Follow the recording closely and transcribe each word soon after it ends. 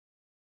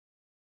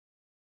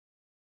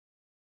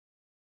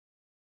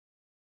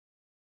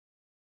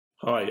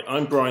Hi,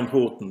 I'm Brian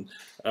Horton,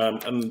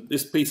 and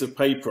this piece of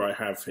paper I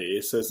have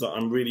here says that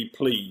I'm really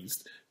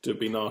pleased to have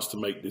been asked to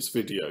make this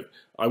video.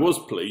 I was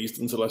pleased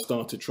until I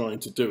started trying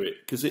to do it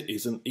because it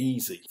isn't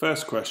easy.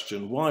 First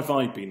question, why have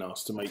I been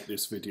asked to make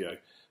this video?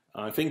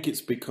 I think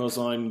it's because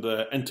I'm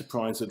the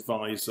enterprise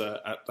advisor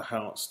at the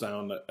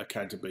Hartsdown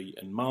Academy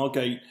in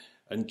Margate,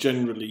 and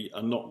generally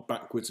are not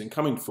backwards in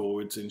coming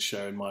forwards in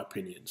sharing my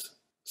opinions.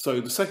 So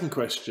the second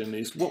question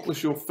is, what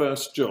was your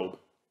first job?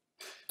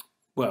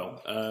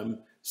 Well,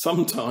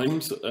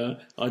 sometimes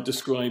I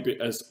describe it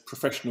as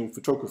professional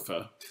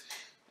photographer,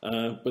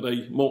 but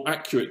a more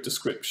accurate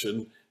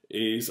description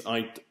is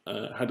I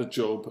had a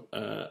job,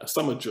 a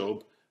summer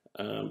job,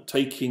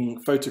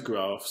 taking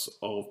photographs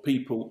of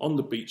people on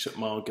the beach at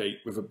Margate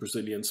with a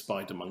Brazilian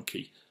spider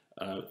monkey.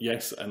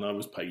 Yes, and I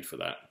was paid for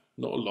that.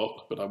 Not a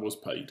lot, but I was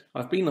paid.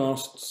 I've been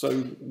asked, so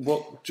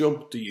what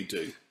job do you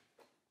do?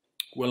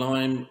 Well,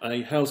 I'm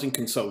a housing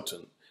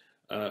consultant.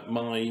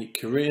 My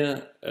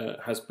career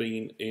has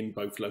been in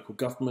both local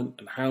government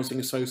and housing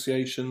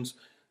associations,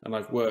 and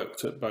I've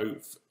worked at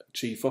both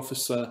chief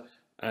officer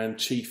and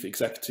chief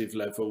executive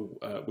level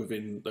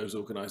within those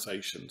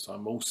organisations.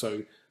 I'm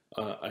also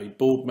a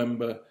board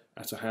member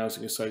at a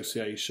housing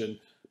association,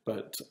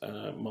 but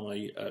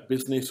my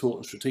business,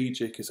 Horton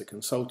Strategies, is a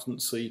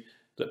consultancy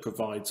that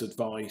provides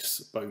advice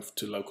both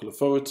to local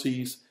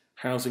authorities,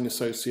 housing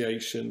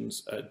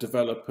associations,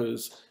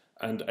 developers,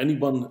 and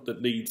anyone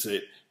that needs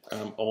it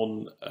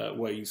on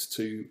ways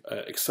to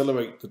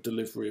accelerate the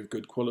delivery of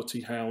good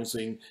quality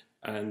housing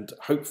and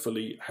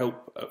hopefully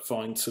help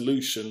find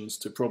solutions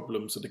to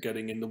problems that are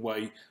getting in the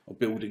way of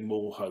building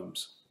more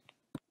homes.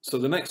 So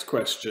the next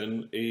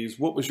question is,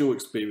 what was your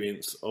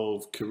experience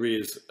of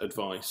careers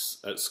advice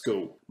at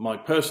school? My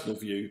personal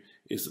view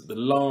is that the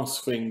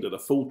last thing that a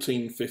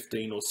 14,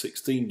 15 or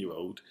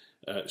 16-year-old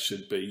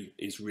should be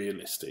is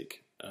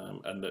realistic,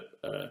 and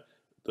that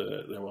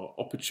there are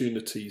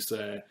opportunities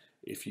there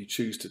if you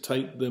choose to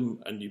take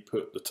them and you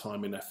put the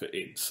time and effort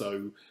in.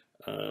 So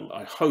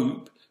I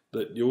hope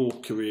that your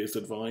careers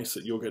advice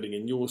that you're getting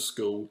in your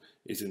school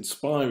is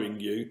inspiring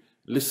you,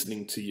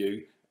 listening to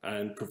you,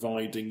 and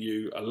providing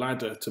you a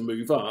ladder to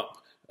move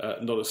up,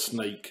 not a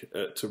snake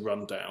to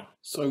run down.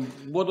 So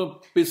what are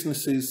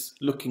businesses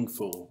looking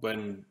for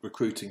when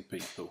recruiting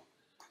people?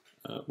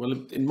 Well,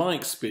 in my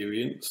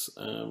experience,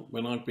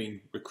 when I've been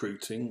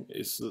recruiting,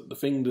 is that the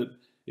thing that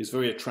is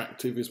very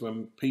attractive is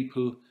when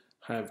people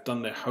have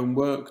done their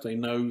homework, they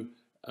know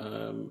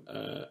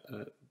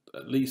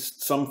at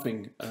least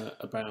something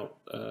about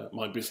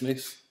my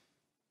business,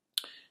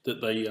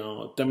 that they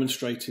are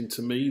demonstrating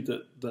to me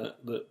that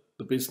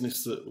the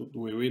business that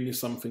we're in is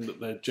something that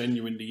they're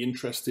genuinely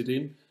interested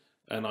in,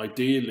 and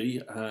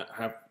ideally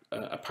have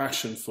a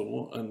passion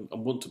for and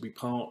want to be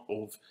part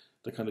of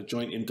the kind of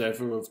joint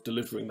endeavour of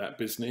delivering that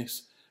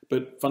business.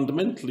 But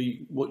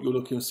fundamentally, what you're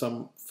looking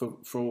for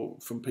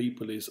from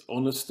people is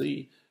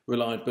honesty,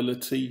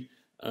 reliability,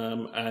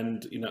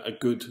 and a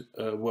good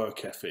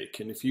work ethic.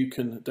 And if you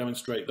can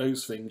demonstrate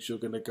those things, you're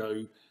going to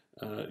go.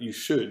 You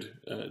should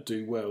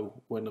do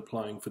well when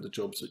applying for the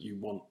jobs that you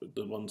want,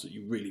 the ones that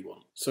you really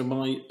want. So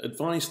my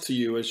advice to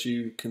you as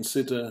you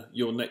consider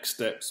your next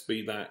steps,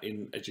 be that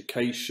in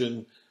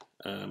education,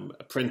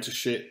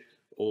 apprenticeship,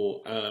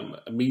 or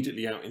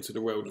immediately out into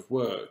the world of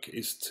work,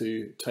 is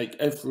to take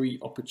every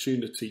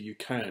opportunity you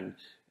can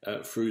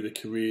through the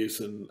careers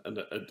and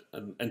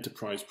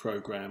enterprise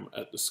program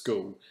at the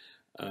school.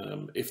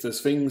 If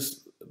there's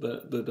things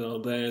that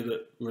are there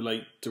that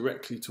relate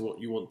directly to what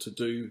you want to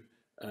do,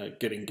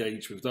 get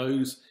engaged with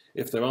those.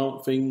 If there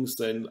aren't things,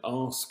 then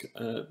ask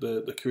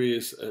the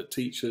careers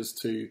teachers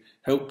to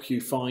help you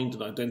find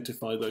and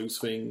identify those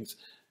things.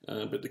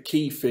 But the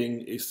key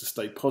thing is to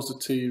stay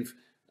positive,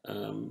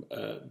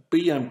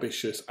 be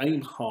ambitious,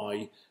 aim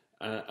high,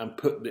 and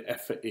put the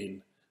effort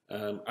in.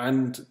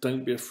 And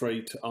don't be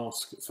afraid to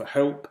ask for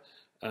help.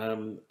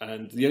 And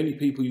the only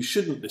people you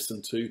shouldn't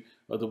listen to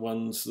are the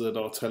ones that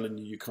are telling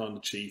you you can't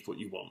achieve what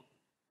you want.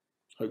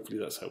 Hopefully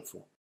that's helpful.